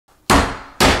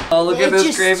Oh, look at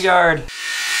this graveyard.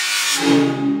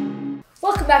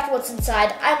 Welcome back to What's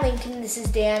Inside. I'm Lincoln, this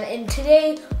is Dan, and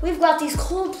today we've got these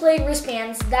Coldplay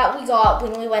wristbands that we got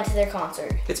when we went to their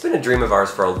concert. It's been a dream of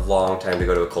ours for a long time to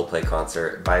go to a Coldplay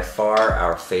concert. By far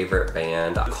our favorite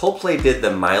band. Coldplay did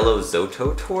the Milo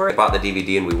Zotto tour. I bought the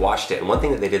DVD and we watched it, and one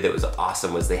thing that they did that was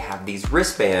awesome was they have these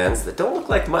wristbands that don't look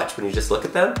like much when you just look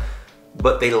at them,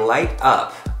 but they light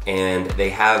up and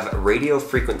they have radio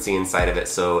frequency inside of it,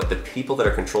 so the people that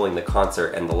are controlling the concert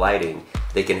and the lighting,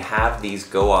 they can have these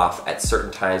go off at certain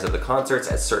times of the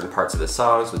concerts, at certain parts of the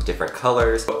songs with different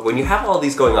colors. But when you have all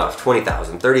these going off,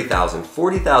 20,000, 30,000,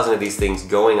 40,000 of these things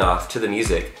going off to the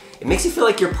music, it makes you feel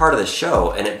like you're part of the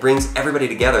show, and it brings everybody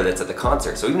together that's at the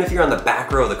concert. So even if you're on the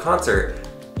back row of the concert,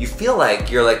 you feel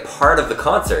like you're like part of the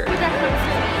concert.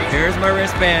 Here's my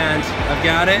wristband. I've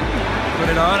got it. Put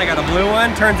it on. I got a blue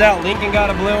one. Turns out Lincoln got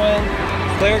a blue one.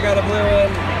 Claire got a blue one.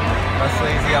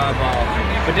 Leslie's the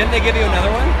oddball. But didn't they give you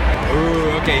another one?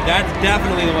 Ooh, okay, that's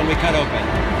definitely the one we cut open.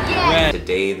 Yeah.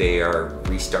 Today they are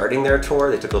restarting their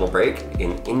tour. They took a little break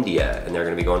in India, and they're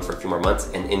going to be going for a few more months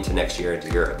and into next year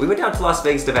into Europe. We went down to Las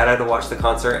Vegas, Nevada to watch the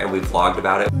concert, and we vlogged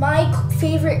about it. My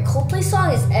favorite Coldplay song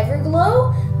is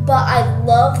Everglow, but I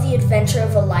love the Adventure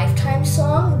of a Lifetime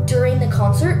song during the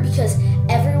concert because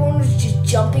everyone was just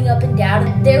jumping up and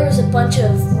down. There was a bunch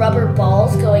of rubber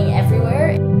balls going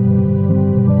everywhere.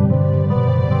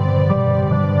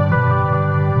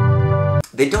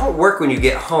 They don't work when you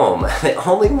get home. They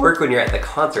only work when you're at the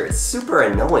concert. It's super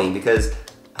annoying because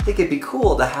I think it'd be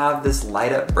cool to have this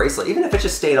light up bracelet, even if it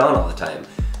just stayed on all the time.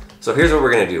 So here's what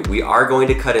we're gonna do. We are going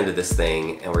to cut into this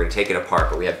thing and we're gonna take it apart,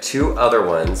 but we have two other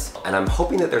ones, and I'm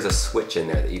hoping that there's a switch in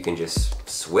there that you can just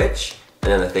switch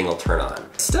and then the thing will turn on.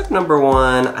 Step number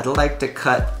one, I'd like to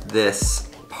cut this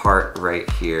part right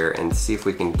here and see if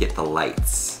we can get the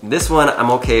lights. This one, I'm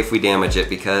okay if we damage it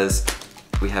because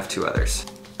we have two others.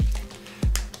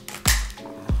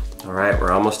 All right,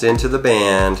 we're almost into the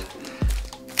band.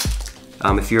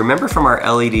 If you remember from our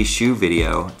LED shoe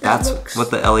video, that's what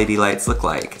the LED lights look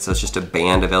like. So it's just a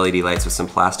band of LED lights with some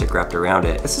plastic wrapped around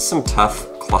it. This is some tough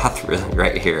cloth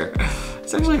right here.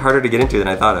 It's actually harder to get into than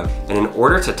I thought of. And in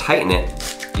order to tighten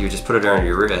it, you just put it around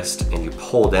your wrist and you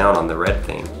pull down on the red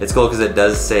thing. It's cool because it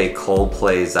does say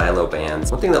Coldplay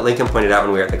Xylobands. One thing that Lincoln pointed out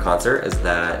when we were at the concert is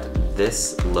that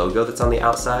this logo that's on the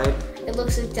outside, it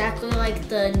looks exactly like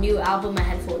the new album A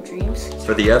Head Full of Dreams.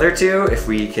 For the other two, if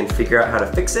we can figure out how to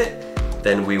fix it,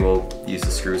 then we will use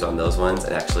the screws on those ones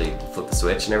and actually flip the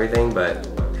switch and everything. But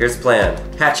here's the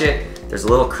plan. Hatchet, there's a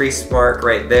little crease mark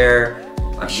right there.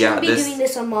 I shouldn't be doing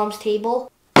this on Mom's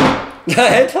table.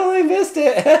 I totally missed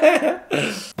it.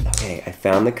 Okay, I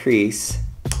found the crease.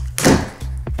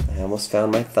 I almost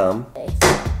found my thumb.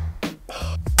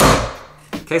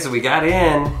 Okay, so we got in,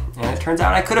 and it turns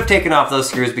out I could have taken off those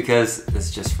screws because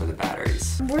it's just for the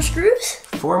batteries. More screws?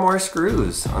 4 more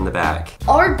screws on the back.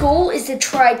 Our goal is to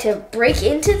try to break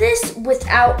into this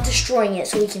without destroying it,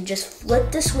 so we can just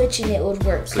flip the switch and it would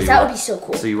work, because that would be so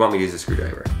cool. So you want me to use a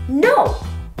screwdriver? No!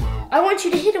 I want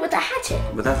you to hit it with a hatchet.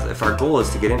 But that's, if our goal is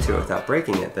to get into it without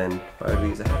breaking it, then why would we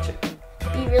use a hatchet?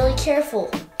 Be really careful.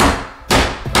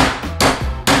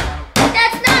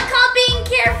 That's not called being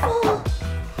careful!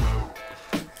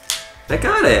 I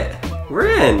got it. We're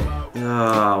in.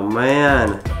 Oh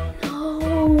man.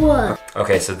 No.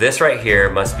 Okay, so this right here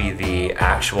must be the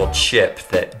actual chip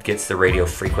that gets the radio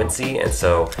frequency, and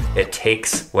so it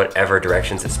takes whatever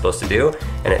directions it's supposed to do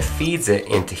and it feeds it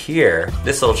into here.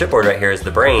 This little chipboard right here is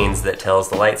the brains that tells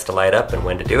the lights to light up and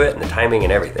when to do it and the timing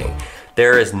and everything.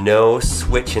 There is no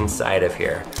switch inside of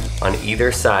here on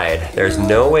either side. There's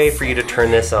no way for you to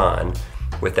turn this on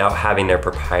without having their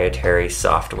proprietary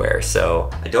software. So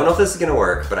I don't know if this is gonna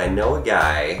work, but I know a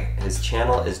guy, his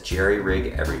channel is Jerry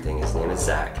Rig Everything, his name is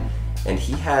Zach, and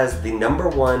he has the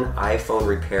 #1 iPhone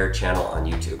repair channel on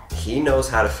YouTube. He knows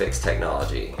how to fix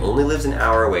technology, only lives an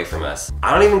hour away from us.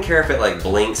 I don't even care if it like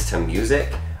blinks to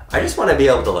music. I just want to be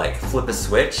able to like flip a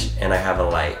switch and I have a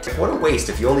light. What a waste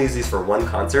if you only use these for one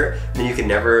concert, then you can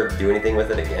never do anything with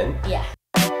it again. Yeah.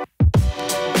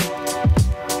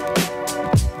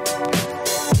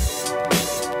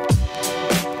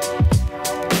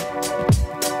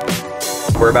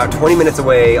 We're about 20 minutes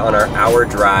away on our hour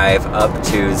drive up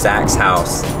to Zach's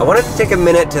house. I wanted to take a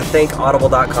minute to thank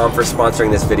Audible.com for sponsoring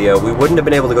this video. We wouldn't have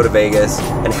been able to go to Vegas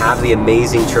and have the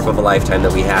amazing trip of a lifetime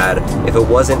that we had if it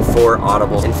wasn't for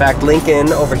Audible. In fact,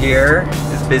 Lincoln over here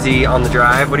is busy on the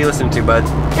drive. What are you listening to, bud?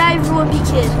 Diary of a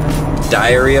Wimpy Kid.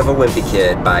 Diary of a Wimpy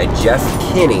Kid by Jeff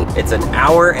Kinney. It's an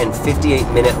hour and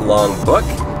 58-minute long book,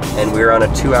 and we're on a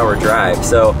 2-hour drive.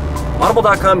 So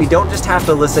Audible.com, you don't just have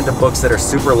to listen to books that are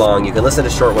super long, you can listen to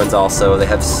short ones also. They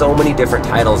have so many different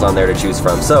titles on there to choose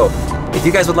from. So if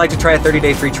you guys would like to try a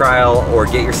 30-day free trial or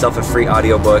get yourself a free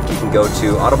audiobook, you can go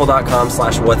to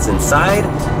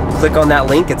audible.com/whatsinside. Click on that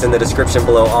link, it's in the description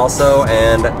below also,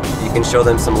 and you can show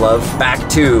them some love back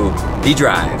to the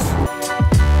drive.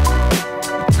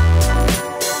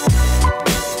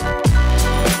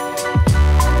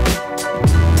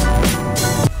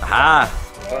 Aha!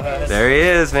 There he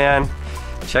is, man.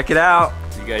 Check it out.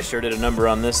 You guys sure did a number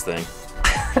on this thing.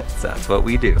 That's what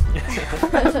we do.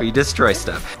 We destroy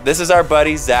stuff. This is our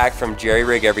buddy Zach from Jerry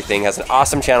Rig Everything. Has an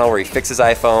awesome channel where he fixes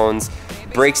iPhones,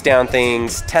 breaks down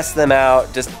things, tests them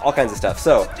out, just all kinds of stuff.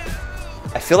 So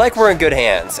I feel like we're in good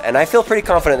hands, and I feel pretty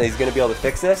confident that he's gonna be able to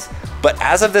fix this. But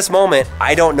as of this moment,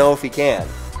 I don't know if he can.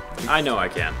 I know I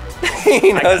can.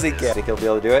 He knows he can. Think he'll be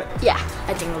able to do it? Yeah,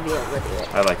 I think we'll be able to do it.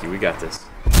 I like you, we got this.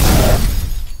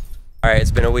 All right,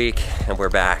 it's been a week and we're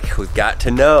back. We've got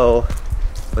to know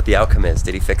what the outcome is.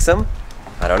 Did he fix them?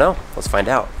 I don't know. Let's find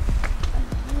out.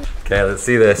 Okay, let's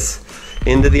see this.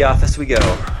 Into the office we go.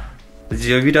 Have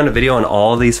you done a video on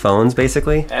all of these phones,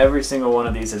 basically? Every single one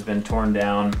of these has been torn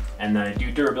down, and then I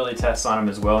do durability tests on them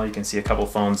as well. You can see a couple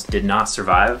phones did not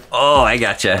survive. Oh, I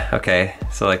gotcha. Okay,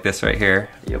 so like this right here.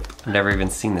 Yep. I've never even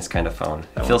seen this kind of phone.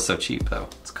 It feels so cheap though.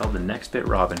 It's called the Next Bit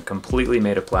Robin, completely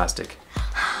made of plastic.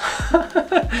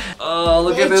 Oh,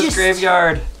 look at this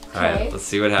graveyard. Okay. All right, let's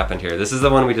see what happened here. This is the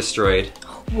one we destroyed.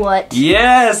 What?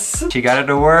 Yes! She got it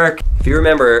to work. If you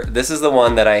remember, this is the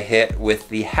one that I hit with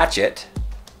the hatchet,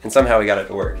 and somehow we got it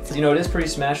to work. You know, it is pretty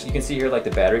smashed. You can see here like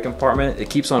the battery compartment. It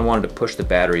keeps on wanting to push the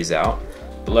batteries out,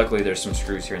 but luckily there's some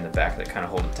screws here in the back that kind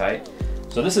of hold it tight.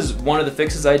 So this is one of the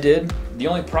fixes I did. The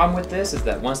only problem with this is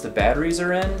that once the batteries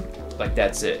are in, like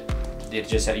that's it. It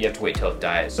just, you have to wait till it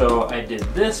dies. So I did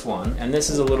this one, and this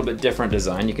is a little bit different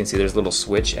design. You can see there's a little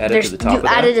switch added to the top of that.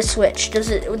 You added a switch.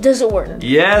 Does it work?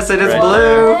 Yes, it is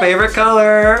blue, favorite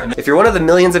color. If you're one of the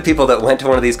millions of people that went to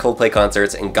one of these Coldplay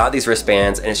concerts and got these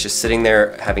wristbands and it's just sitting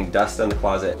there having dust on the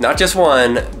closet, not just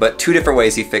one, but 2 different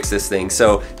ways he fixed this thing.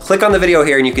 So click on the video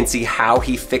here and you can see how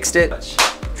he fixed it.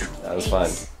 That was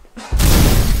fun.